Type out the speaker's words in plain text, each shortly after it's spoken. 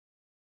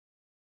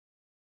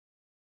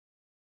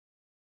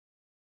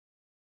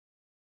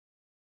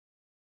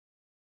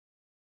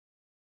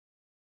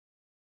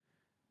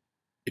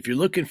If you're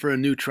looking for a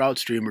new trout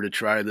streamer to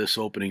try this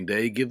opening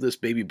day, give this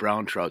baby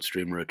brown trout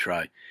streamer a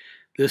try.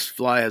 This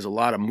fly has a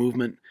lot of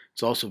movement.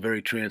 It's also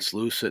very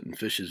translucent and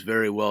fishes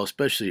very well,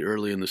 especially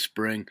early in the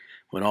spring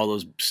when all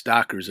those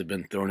stockers have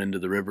been thrown into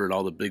the river and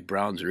all the big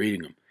browns are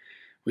eating them.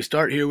 We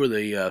start here with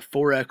a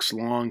 4X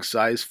long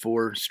size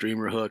 4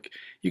 streamer hook.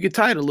 You could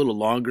tie it a little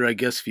longer, I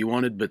guess, if you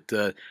wanted,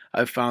 but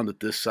I've found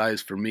that this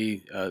size for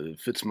me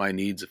fits my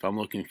needs. If I'm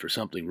looking for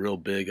something real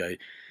big, I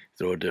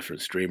throw a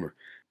different streamer.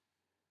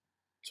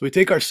 So we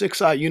take our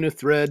 6/0 unit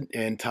thread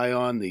and tie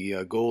on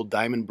the gold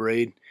diamond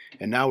braid,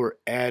 and now we're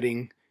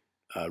adding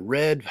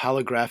red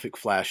holographic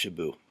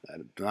flashabou.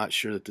 I'm not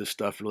sure that this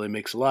stuff really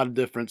makes a lot of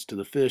difference to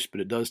the fish, but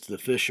it does to the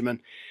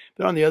fishermen.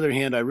 But on the other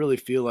hand, I really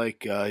feel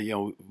like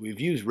we've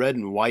used red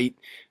and white,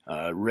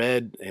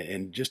 red,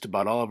 and just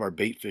about all of our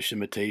bait fish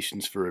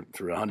imitations for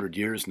 100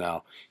 years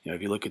now. If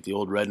you look at the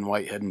old red and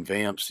white head and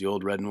vamps, the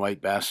old red and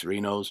white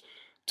basserinos,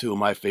 two of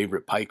my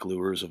favorite pike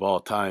lures of all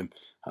time.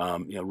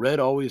 Red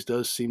always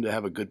does seem to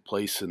have a good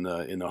place in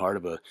the heart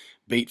of a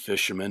bait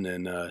fisherman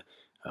and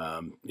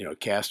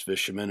cast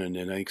fisherman and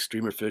I think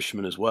streamer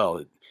fisherman as well.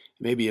 It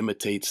maybe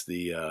imitates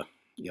the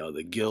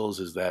gills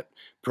as that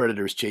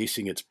predator is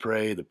chasing its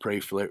prey. The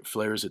prey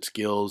flares its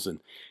gills, and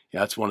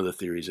that's one of the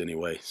theories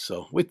anyway.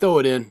 So we throw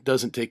it in.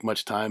 Doesn't take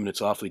much time, and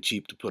it's awfully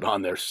cheap to put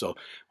on there. So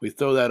we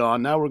throw that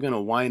on. Now we're going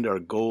to wind our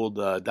gold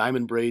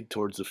diamond braid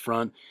towards the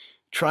front,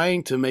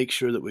 trying to make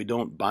sure that we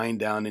don't bind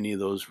down any of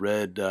those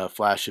red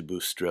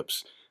flashabou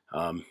strips.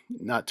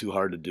 Not too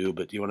hard to do,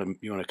 but you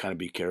want to kind of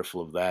be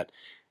careful of that.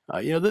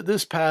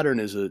 This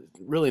pattern is a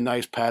really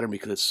nice pattern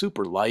because it's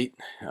super light.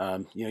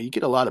 You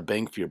get a lot of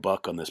bang for your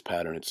buck on this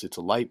pattern. It's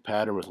a light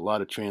pattern with a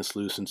lot of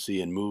translucency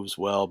and moves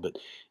well. But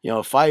a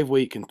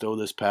 5-weight can throw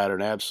this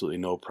pattern absolutely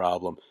no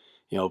problem.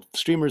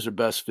 Streamers are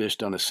best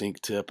fished on a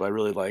sink tip. I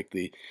really like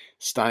the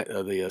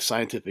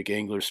Scientific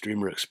Angler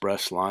Streamer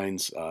Express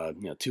lines.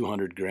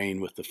 200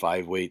 grain with the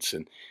 5 weights,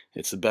 and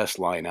it's the best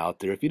line out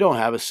there. If you don't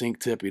have a sink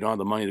tip, you don't have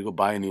the money to go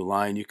buy a new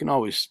line, you can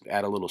always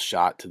add a little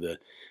shot to the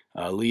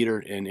leader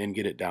and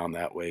get it down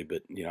that way.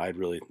 But I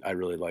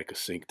really like a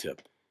sink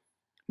tip.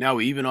 Now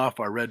we even off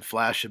our red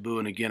flashabou,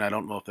 and again, I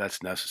don't know if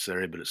that's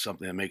necessary, but it's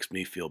something that makes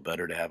me feel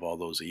better to have all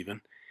those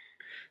even.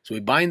 So we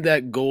bind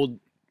that gold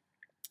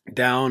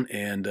down,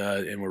 and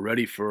we're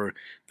ready for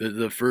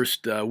the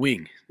first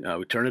wing.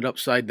 We turn it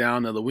upside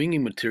down. Now the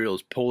winging material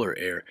is polar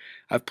air.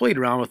 I've played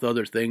around with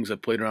other things.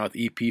 I've played around with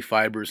EP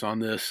fibers on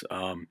this.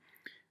 Yeah,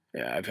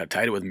 I've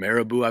tied it with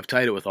marabou. I've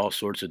tied it with all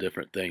sorts of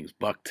different things.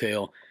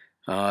 Bucktail.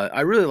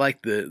 I really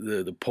like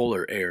the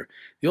polar air.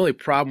 The only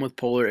problem with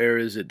polar air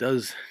is it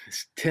does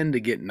tend to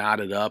get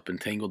knotted up and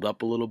tangled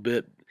up a little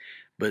bit.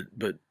 But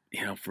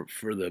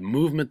for the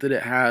movement that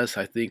it has,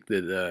 I think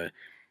that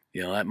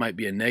that might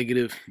be a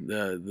negative,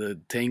 the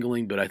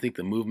tangling, but I think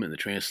the movement, the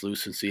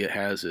translucency it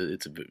has,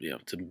 it's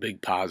a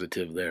big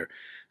positive there.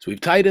 So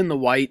we've tied in the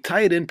white,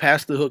 tie it in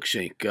past the hook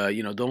shank.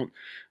 Don't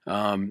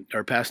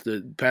or past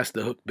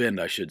the hook bend,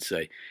 I should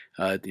say.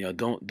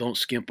 Don't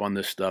skimp on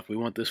this stuff. We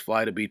want this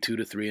fly to be 2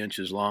 to 3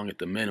 inches long at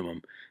the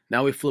minimum.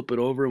 Now we flip it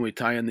over and we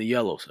tie in the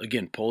yellows.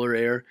 Again, polar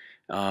air.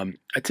 I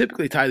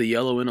typically tie the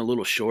yellow in a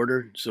little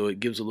shorter, so it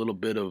gives a little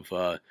bit of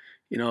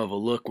of a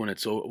look when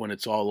it's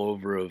all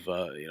over. Of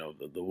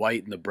the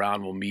white and the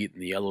brown will meet,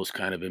 and the yellow's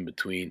kind of in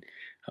between.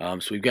 So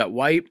we've got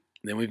white,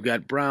 then we've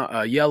got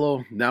brown,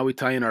 yellow. Now we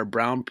tie in our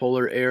brown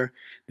polar air.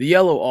 The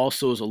yellow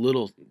also is a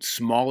little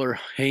smaller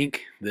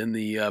hank than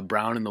the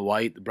brown and the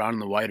white. The brown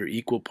and the white are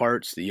equal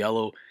parts. The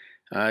yellow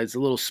is a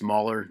little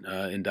smaller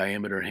in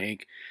diameter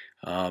hank.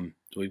 So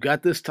we've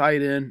got this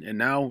tied in, and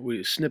now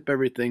we snip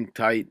everything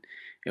tight,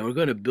 and we're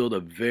going to build a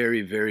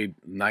very, very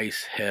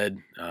nice head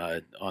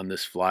on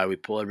this fly. We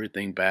pull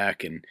everything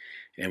back and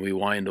we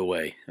wind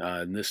away.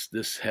 And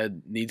this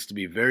head needs to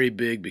be very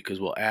big because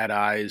we'll add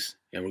eyes,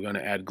 and we're going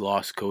to add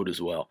gloss coat as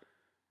well.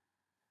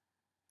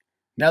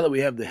 Now that we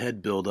have the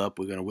head built up,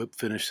 we're going to whip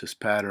finish this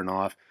pattern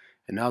off,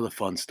 and now the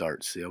fun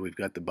starts. We've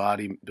got the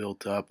body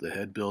built up, the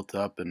head built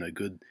up, and a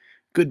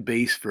good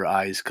base for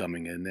eyes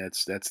coming in.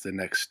 That's the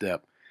next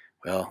step.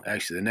 Well,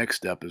 actually, the next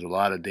step is a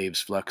lot of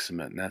Dave's Flex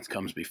Cement, and that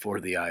comes before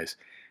the eyes.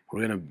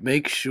 We're going to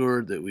make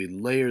sure that we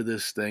layer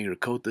this thing or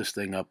coat this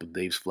thing up with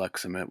Dave's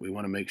Flex Cement. We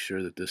want to make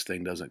sure that this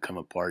thing doesn't come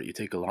apart. You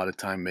take a lot of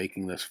time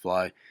making this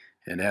fly,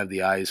 and have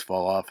the eyes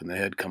fall off and the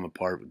head come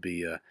apart would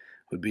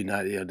be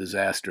not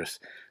disastrous.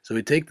 So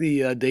we take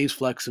the Dave's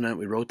Flex Cement,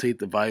 we rotate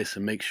the vise,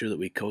 and make sure that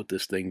we coat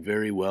this thing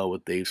very well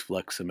with Dave's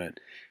Flex Cement.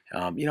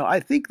 I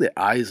think the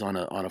eyes on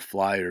a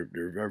fly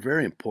are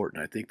very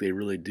important. I think they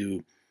really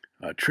do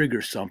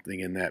trigger something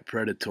in that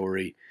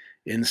predatory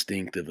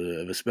instinct of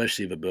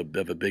especially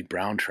of a big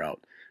brown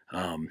trout.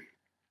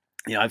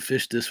 I've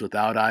fished this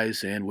without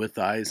eyes and with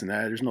eyes, and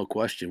there's no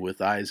question with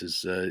eyes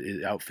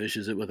it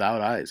outfishes it without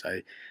eyes.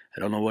 I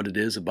don't know what it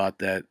is about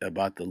the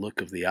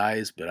look of the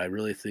eyes, but I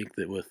really think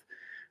that with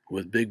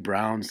with big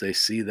browns, they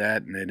see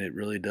that, and then it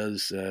really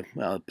does.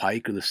 Well,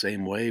 pike are the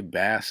same way.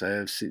 Bass, I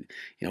have seen.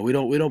 We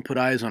don't put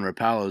eyes on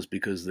rapalos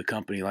because the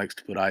company likes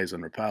to put eyes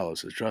on rapalos.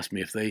 So trust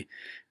me, if they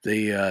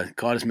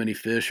caught as many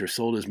fish or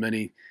sold as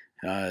many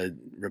uh,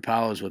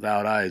 rapalos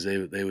without eyes,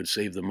 they would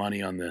save the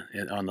money on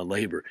the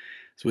labor.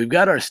 So we've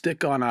got our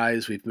stick-on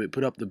eyes. We've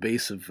put up the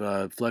base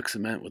of Flex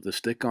Cement with the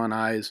stick-on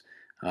eyes.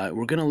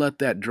 We're going to let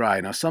that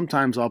dry. Now,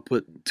 sometimes I'll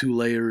put 2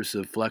 layers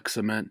of Flex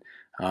Cement.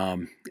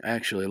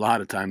 Actually, a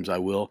lot of times I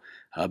will.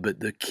 But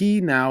the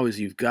key now is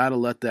you've got to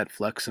let that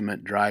Flex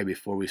Cement dry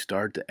before we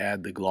start to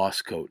add the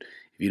gloss coat.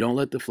 If you don't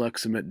let the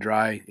Flex Cement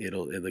dry,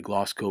 the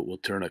gloss coat will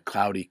turn a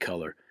cloudy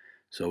color.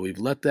 So we've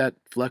let that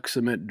Flex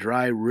Cement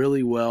dry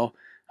really well.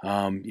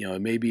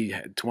 Maybe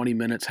 20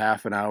 minutes,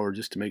 half an hour,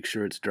 just to make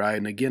sure it's dry.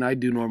 And again, I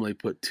do normally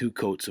put 2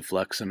 coats of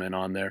Flex Cement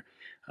on there,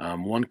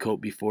 1 coat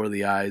before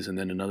the eyes and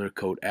then another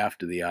coat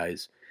after the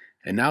eyes.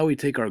 And now we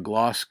take our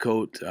gloss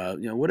coat,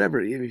 whatever.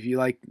 If you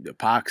like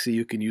epoxy,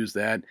 you can use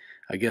that.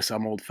 I guess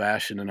I'm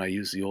old-fashioned, and I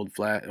use the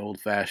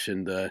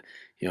old-fashioned,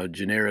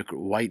 generic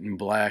white and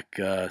black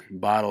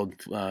bottled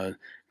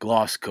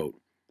gloss coat.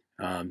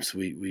 So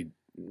we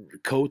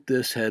coat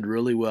this head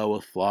really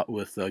well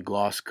with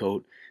gloss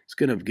coat. It's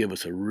going to give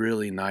us a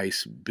really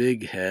nice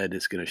big head.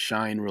 It's going to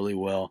shine really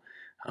well.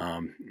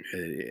 Um,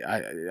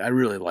 I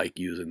really like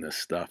using this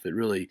stuff. It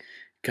really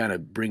kind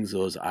of brings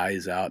those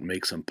eyes out and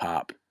makes them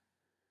pop.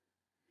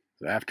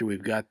 So after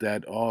we've got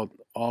that all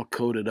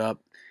coated up,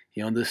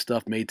 this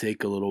stuff may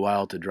take a little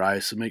while to dry,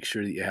 so make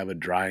sure that you have a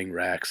drying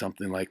rack,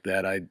 something like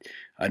that.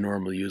 I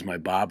normally use my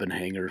bobbin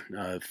hanger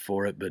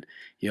for it, but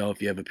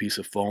if you have a piece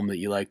of foam that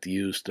you like to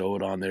use, throw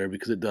it on there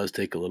because it does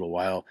take a little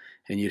while,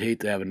 and you'd hate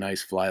to have a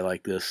nice fly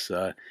like this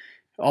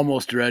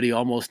almost ready,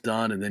 almost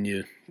done, and then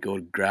you go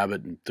grab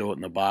it and throw it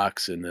in the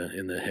box, and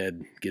the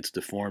head gets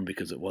deformed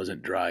because it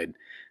wasn't dried.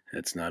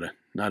 That's not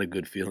a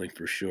good feeling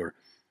for sure.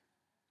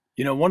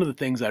 One of the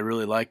things I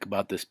really like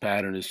about this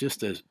pattern is just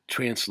the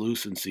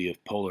translucency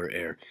of polar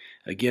air.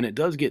 Again, it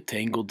does get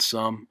tangled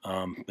some,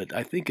 but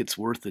I think it's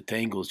worth the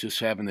tangles just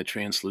having the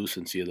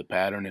translucency of the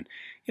pattern. And,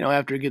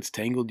 after it gets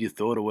tangled, you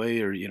throw it away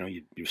or,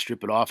 you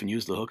strip it off and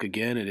use the hook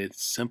again. And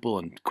it's simple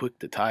and quick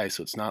to tie,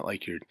 so it's not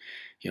like you're,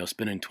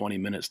 spending 20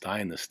 minutes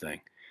tying this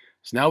thing.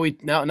 So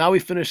now we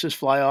finish this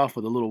fly off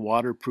with a little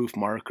waterproof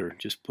marker.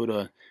 Just put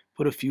a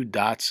few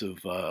dots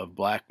of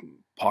black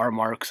par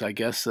marks, I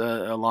guess,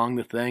 along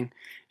the thing,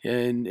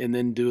 and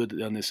then do it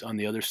on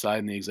the other side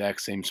in the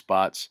exact same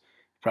spots.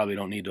 Probably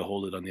don't need to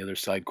hold it on the other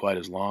side quite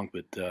as long,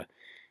 but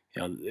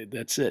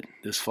that's it.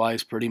 This fly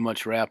is pretty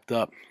much wrapped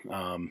up.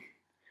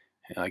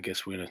 I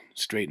guess we're gonna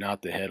straighten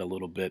out the head a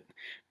little bit,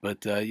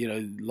 but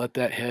let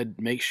that head.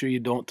 Make sure you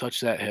don't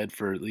touch that head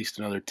for at least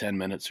another 10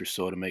 minutes or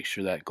so to make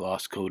sure that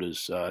gloss coat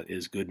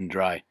is good and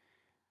dry.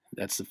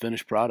 That's the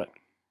finished product.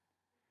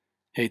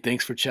 Hey,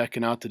 thanks for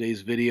checking out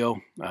today's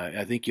video.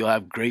 I think you'll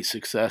have great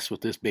success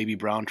with this baby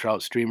brown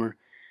trout streamer.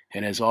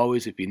 And as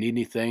always, if you need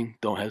anything,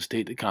 don't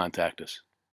hesitate to contact us.